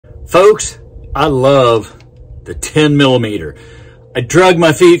Folks, I love the 10 millimeter. I drug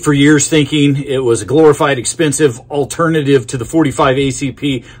my feet for years thinking it was a glorified, expensive alternative to the 45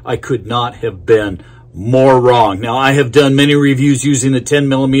 ACP. I could not have been more wrong. Now, I have done many reviews using the 10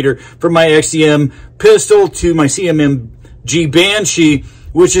 millimeter from my XDM pistol to my CMMG Banshee,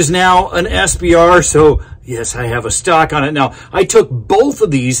 which is now an SBR. So yes, I have a stock on it. Now, I took both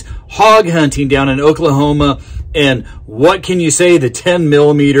of these hog hunting down in Oklahoma, and what can you say? The 10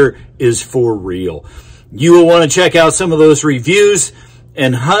 millimeter is for real. You will want to check out some of those reviews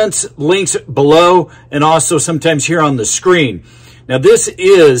and hunts, links below, and also sometimes here on the screen. Now, this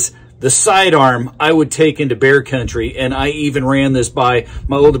is the sidearm I would take into bear country, and I even ran this by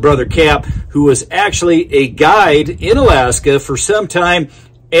my older brother Cap, who was actually a guide in Alaska for some time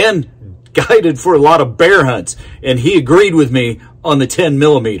and guided for a lot of bear hunts, and he agreed with me on the 10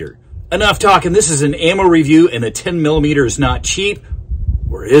 millimeter. Enough talking. This is an ammo review, and the 10 millimeter is not cheap.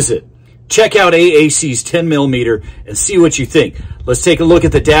 Or is it? Check out AAC's 10 millimeter and see what you think. Let's take a look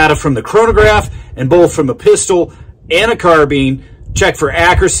at the data from the chronograph, and both from a pistol and a carbine. Check for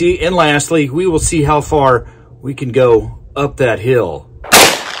accuracy, and lastly, we will see how far we can go up that hill.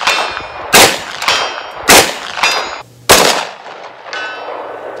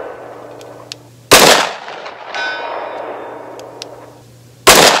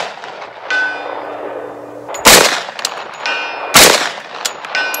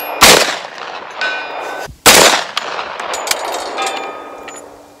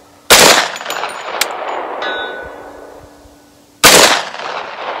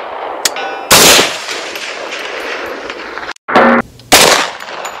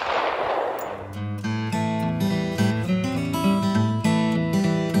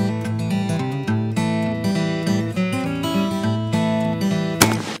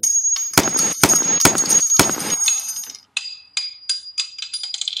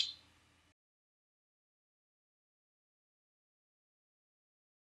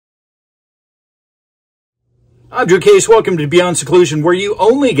 I'm Drew Case. Welcome to Beyond Seclusion, where you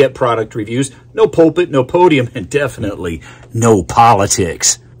only get product reviews, no pulpit, no podium, and definitely no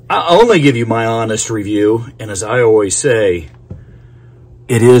politics. I only give you my honest review, and as I always say,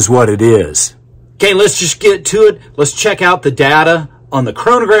 it is what it is. Okay, let's just get to it. Let's check out the data on the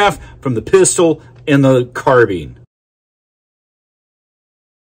chronograph from the pistol and the carbine.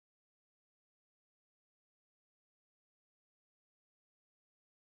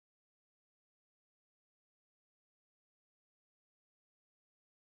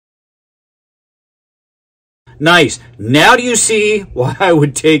 Nice. Now do you see why I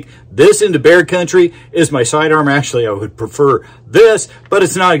would take this into bear country as my sidearm? Actually, I would prefer this, but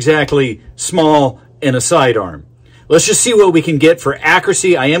it's not exactly small and a sidearm. Let's just see what we can get for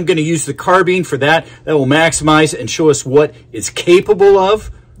accuracy. I am going to use the carbine for that. That will maximize and show us what it's capable of.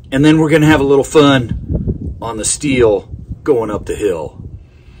 And then we're going to have a little fun on the steel going up the hill.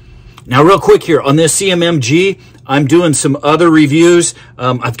 Now, real quick here on this CMMG, I'm doing some other reviews.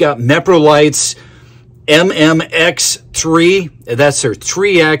 I've got Meprolites MMX3, that's their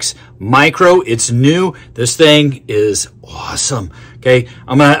 3X Micro. It's new. This thing is awesome. Okay,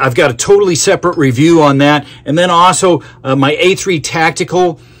 I've got a totally separate review on that, and then also my A3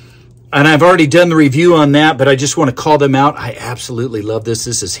 Tactical, and I've already done the review on that, but I just want to call them out. I absolutely love this.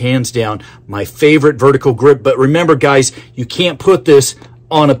 This is hands down my favorite vertical grip. But remember, guys, you can't put this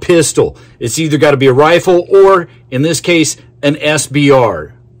on a pistol. It's either got to be a rifle or, in this case, an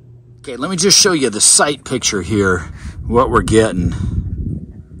SBR. Okay, let me just show you the sight picture here, what we're getting.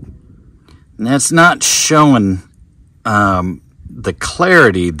 And that's not showing the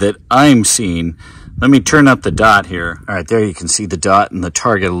clarity that I'm seeing. Let me turn up the dot here. All right, there you can see the dot and the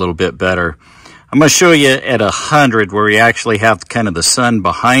target a little bit better. I'm going to show you at 100 where we actually have kind of the sun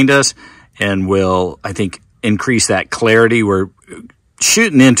behind us, and will, I think, increase that clarity. We're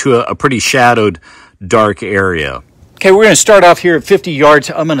shooting into a pretty shadowed, dark area. Okay, we're going to start off here at 50 yards.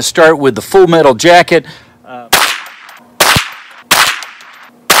 I'm going to start with the full metal jacket.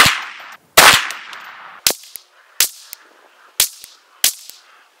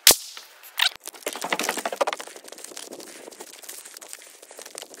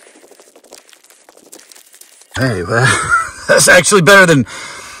 Hey, well, that's actually better than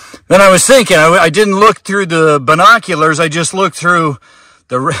I was thinking. I didn't look through the binoculars. I just looked through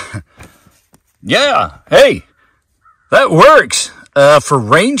the... Yeah, hey. That works. For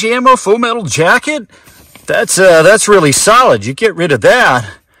range ammo, full metal jacket, that's really solid. You get rid of that.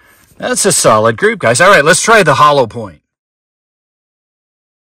 That's a solid group, guys. All right, let's try the hollow point.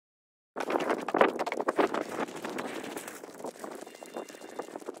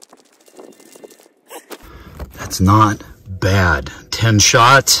 That's not bad. 10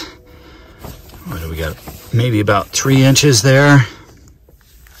 shots. What do we got? Maybe about 3 inches there.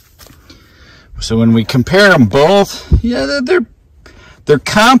 So when we compare them both, yeah, they're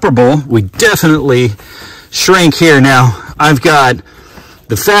comparable. We definitely shrink here. Now, I've got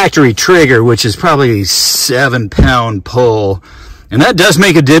the factory trigger, which is probably a 7-pound pull, and that does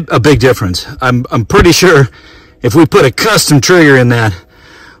make a big difference. I'm pretty sure if we put a custom trigger in that,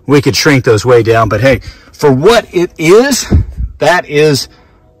 we could shrink those way down. But hey, for what it is, that is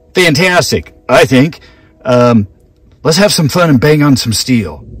fantastic, I think. Let's have some fun and bang on some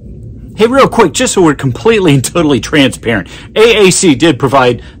steel. Hey, real quick, just so we're completely and totally transparent, AAC did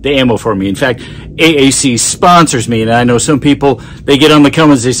provide the ammo for me. In fact, AAC sponsors me, and I know some people, they get on the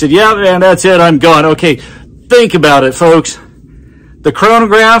comments, they said, yeah, man, that's it, I'm gone. Okay, think about it, folks. The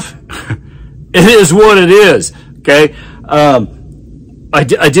chronograph, it is what it is, okay? I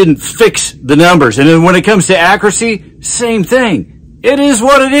didn't fix the numbers. And then when it comes to accuracy, same thing. It is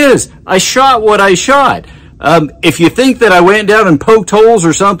what it is. I shot what I shot. If you think that I went down and poked holes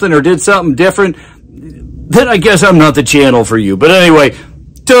or something or did something different, then I guess I'm not the channel for you. But anyway,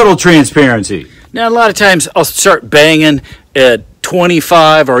 total transparency. Now, a lot of times I'll start banging at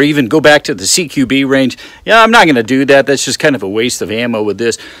 25 or even go back to the CQB range. Yeah, I'm not going to do that. That's just kind of a waste of ammo with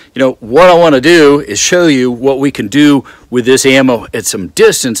this. You know, what I want to do is show you what we can do with this ammo at some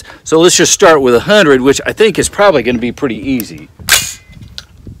distance. So let's just start with 100, which I think is probably going to be pretty easy.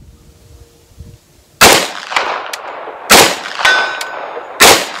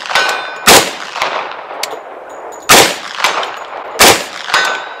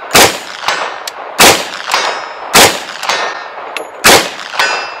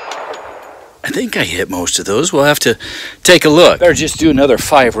 I think I hit most of those. We'll have to take a look. Better just do another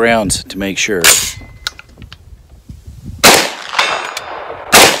 5 rounds to make sure.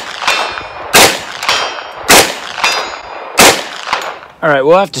 All right,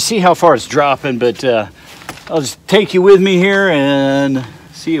 we'll have to see how far it's dropping, but I'll just take you with me here and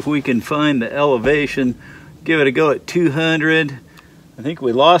see if we can find the elevation. Give it a go at 200. I think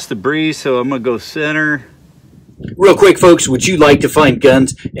we lost the breeze, so I'm gonna go center. Real quick, folks, would you like to find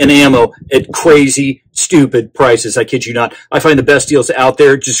guns and ammo at crazy, stupid prices? I kid you not. I find the best deals out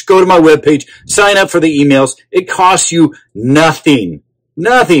there. Just go to my webpage, sign up for the emails. It costs you nothing.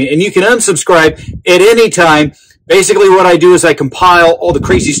 Nothing. And you can unsubscribe at any time. Basically, what I do is I compile all the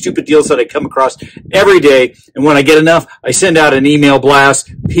crazy, stupid deals that I come across every day. And when I get enough, I send out an email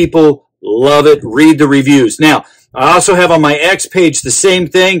blast. People love it. Read the reviews. Now, I also have on my X page the same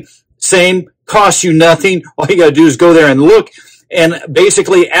thing. Same. Costs you nothing. All you got to do is go there and look. And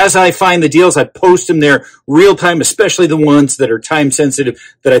basically, as I find the deals, I post them there real time, especially the ones that are time sensitive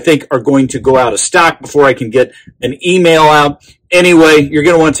that I think are going to go out of stock before I can get an email out. Anyway, you're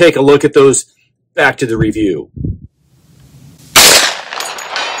going to want to take a look at those. Back to the review. Well,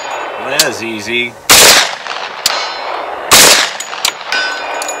 that was easy.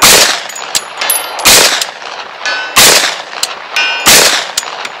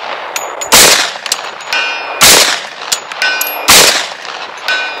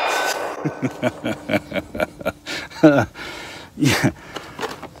 Yeah.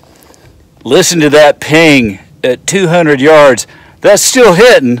 Listen to that ping at 200 yards. That's still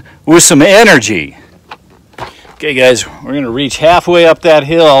hitting with some energy. Okay, guys, we're going to reach halfway up that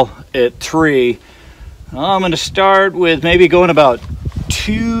hill at 3. I'm going to start with maybe going about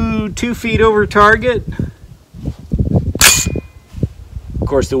 2 feet over target. Of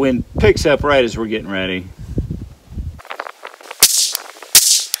course, the wind picks up right as we're getting ready.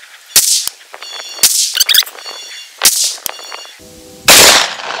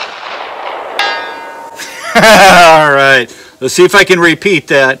 All right, let's see if I can repeat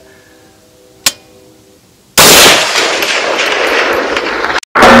that.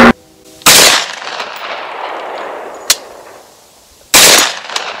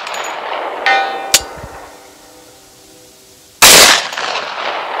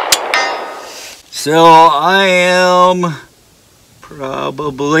 So I am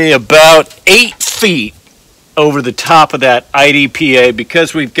probably about 8 feet over the top of that IDPA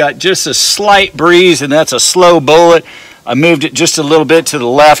because we've got just a slight breeze and that's a slow bullet. I moved it just a little bit to the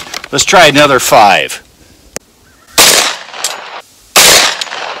left. Let's try another 5.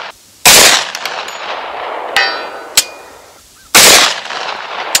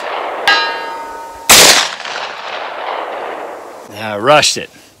 Yeah, I rushed it.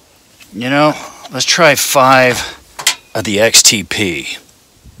 You know, let's try 5 of the XTP.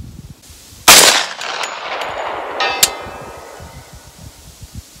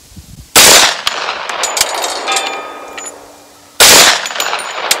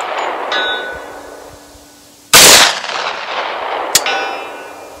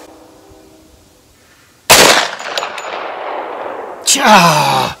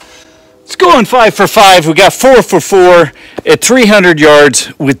 It's going 5 for 5. We got 4 for 4 at 300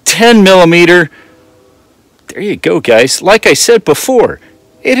 yards with 10 millimeter. There you go, guys. Like I said before,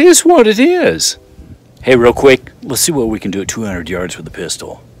 it is what it is. Hey, real quick, let's see what we can do at 200 yards with the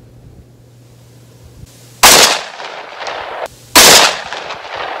pistol.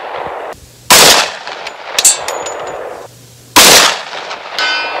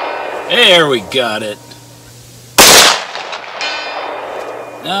 There we got it.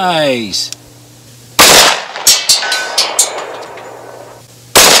 Nice.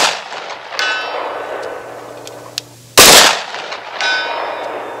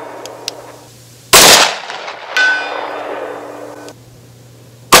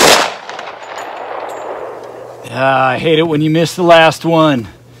 I hate it when you miss the last one.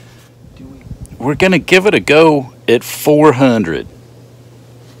 We're going to give it a go at 400.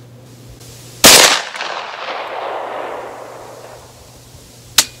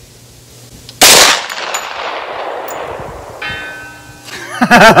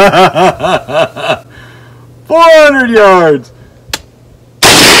 $400 yards.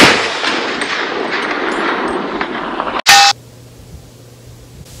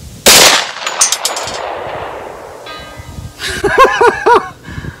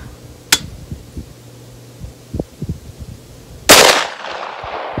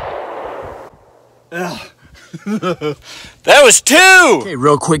 That was 2. Okay,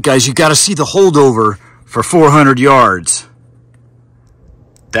 real quick, guys, you got to see the holdover for 400 yards.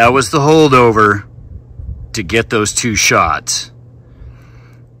 That was the holdover to get those 2 shots.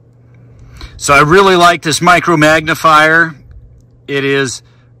 So I really like this micro magnifier. It is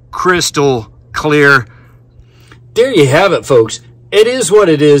crystal clear. There you have it, folks. It is what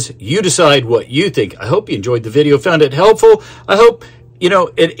it is. You decide what you think. I hope you enjoyed the video, found it helpful. I hope,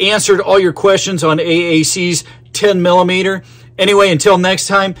 it answered all your questions on AAC's 10 millimeter. Anyway, until next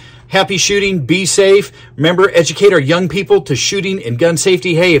time, happy shooting, be safe. Remember, educate our young people to shooting and gun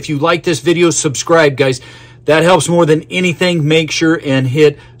safety. Hey, if you like this video, subscribe, guys. That helps more than anything. Make sure and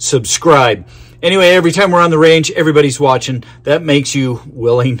hit subscribe. Anyway, every time we're on the range, everybody's watching. That makes you,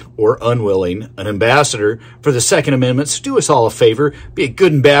 willing or unwilling, an ambassador for the Second Amendment. So do us all a favor. Be a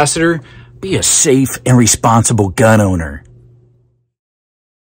good ambassador. Be a safe and responsible gun owner.